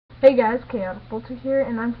Hey guys, Chaotic Bolter here,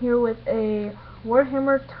 and I'm here with a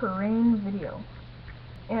Warhammer terrain video.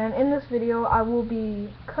 And in this video, I will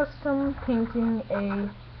be custom painting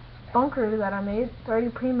a bunker that I made. It's already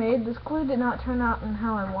pre-made. This glue did not turn out in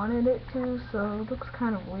how I wanted it to, so it looks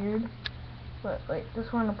kind of weird. But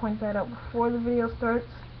just wanted to point that out before the video starts.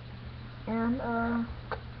 And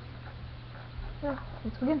yeah,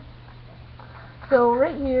 let's begin. So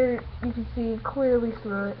right here, you can see clearly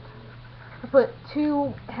through it. I put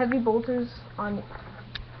two heavy bolters on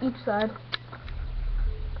each side.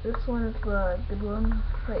 This one is the good one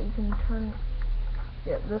that you can turn.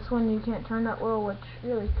 Yeah, this one you can't turn that well, which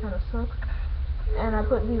really kind of sucks. And I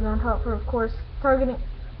put these on top for, of course, targeting.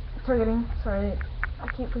 Sorry, I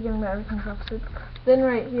keep forgetting that everything's opposite. Then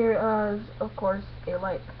right here is, of course, a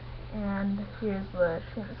light. And here's the.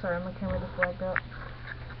 Sorry, my camera just lagged out.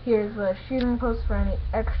 Here's the shooting post for any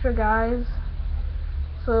extra guys.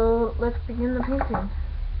 So let's begin the painting.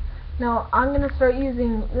 Now I'm going to start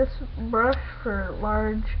using this brush for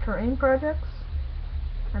large terrain projects.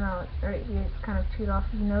 I know right here it's kind of chewed off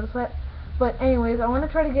if you notice that. But anyways, I want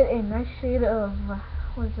to try to get a nice shade of,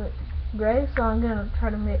 gray. So I'm going to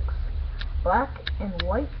try to mix black and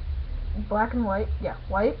white.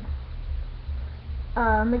 White.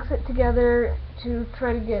 Mix it together to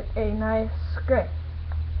try to get a nice gray.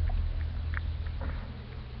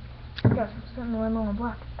 Gosh, I'm starting to run low on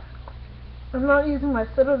black. I'm not using my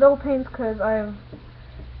Citadel paints because I have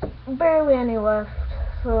barely any left,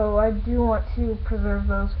 so I do want to preserve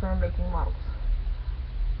those for making models.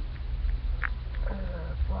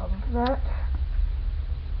 Blob of that.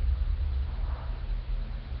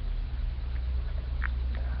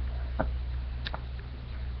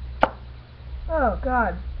 Oh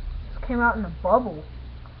god, this came out in a bubble.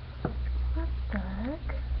 What the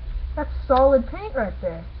heck? That's solid paint right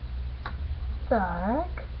there. What the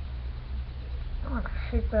heck? I'm gonna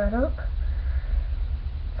shake that up.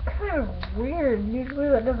 It's kind of weird. Usually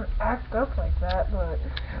that doesn't act up like that, but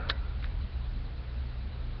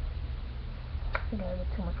I think I did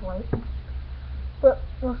too much white. But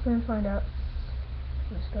we'll soon find out.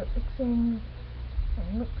 So we start mixing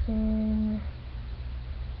and mixing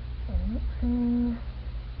and mixing.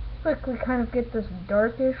 Quickly kind of get this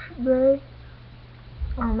darkish gray.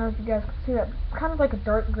 I don't know if you guys can see that. Kind of like a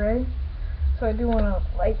dark gray. So I do want to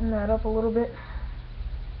lighten that up a little bit.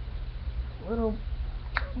 A little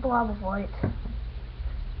blob of white.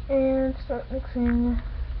 And start mixing.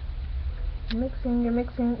 Mixing and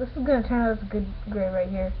mixing. This is going to turn out as a good gray right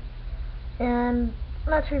here. And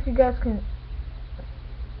I'm not sure if you guys can.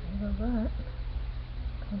 There goes that.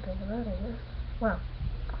 Can't over that, I guess. Wow.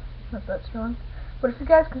 Not that strong. But if you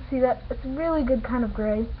guys can see that, it's a really good kind of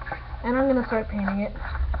gray. And I'm going to start painting it.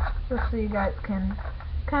 Just so you guys can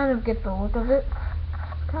kind of get the look of it.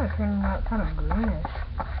 It's kind of turning out kind of greenish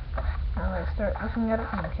now that I start looking at it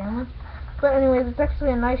from the camera. But anyways, it's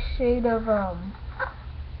actually a nice shade of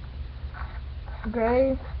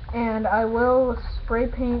gray, and I will spray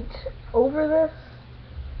paint over this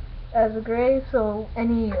as a gray, so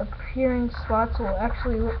any appearing spots will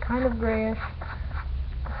actually look kind of grayish,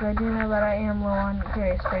 because I do know that I am low on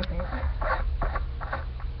gray spray paint.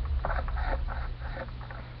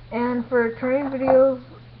 And for terrain videos,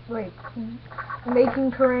 like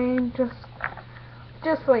making terrain,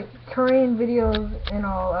 just like terrain videos and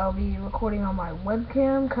all, I'll be recording on my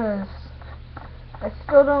webcam because I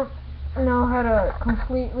still don't know how to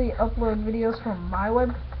completely upload videos from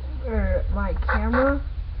my camera.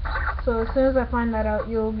 So as soon as I find that out,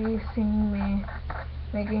 you'll be seeing me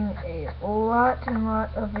making a lot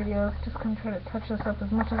of videos. Just gonna try to touch this up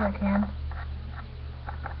as much as I can.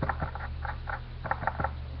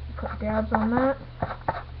 Put dabs on that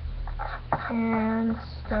and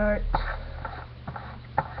start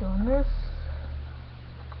doing this.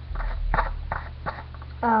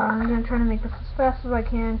 I'm going to try to make this as fast as I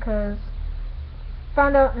can because I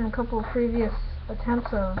found out in a couple of previous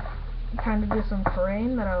attempts of trying to do some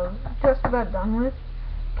terrain that I was just about done with.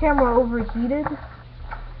 Camera overheated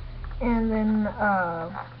and then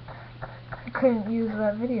I couldn't use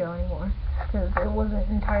that video anymore because it wasn't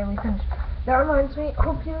entirely finished. That reminds me,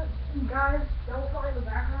 hope you guys don't mind the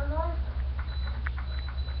background noise,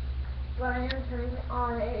 but I am turning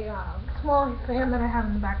on a small fan that I have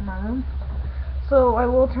in the back of my room. So I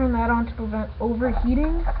will turn that on to prevent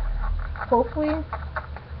overheating, hopefully.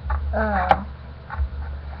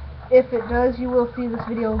 If it does, you will see this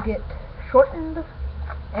video get shortened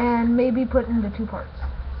and maybe put into 2 parts.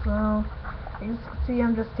 So, as you can see,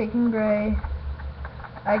 I'm just taking gray.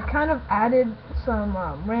 I kind of added some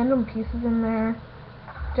random pieces in there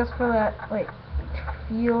just for that,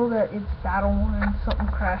 feel that it's battle worn, something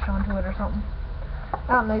crash onto it or something.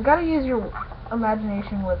 I don't know, you gotta use your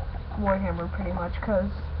imagination with Warhammer pretty much, because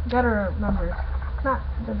you gotta remember, it's not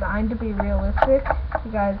designed to be realistic.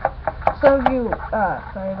 You guys, some of you,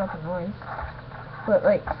 sorry about the noise, but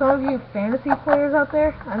like, some of you fantasy players out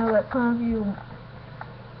there, I know that some of you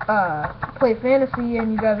play fantasy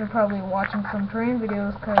and you guys are probably watching some terrain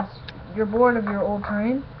videos because you're bored of your old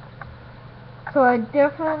terrain. So I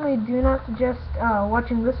definitely do not suggest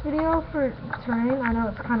watching this video for terrain. I know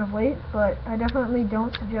it's kind of late, but I definitely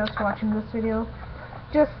don't suggest watching this video.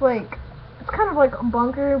 Just like, it's kind of like a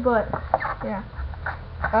bunker, but yeah.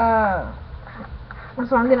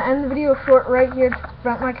 So I'm going to end the video short right here to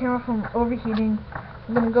prevent my camera from overheating.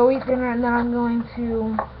 I'm going to go eat dinner and then I'm going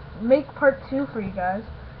to make part 2 for you guys,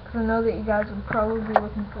 because I know that you guys would probably be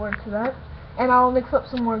looking forward to that. And I'll mix up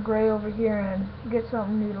some more gray over here and get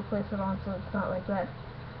something new to place it on so it's not like that.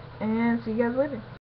 And see you guys later.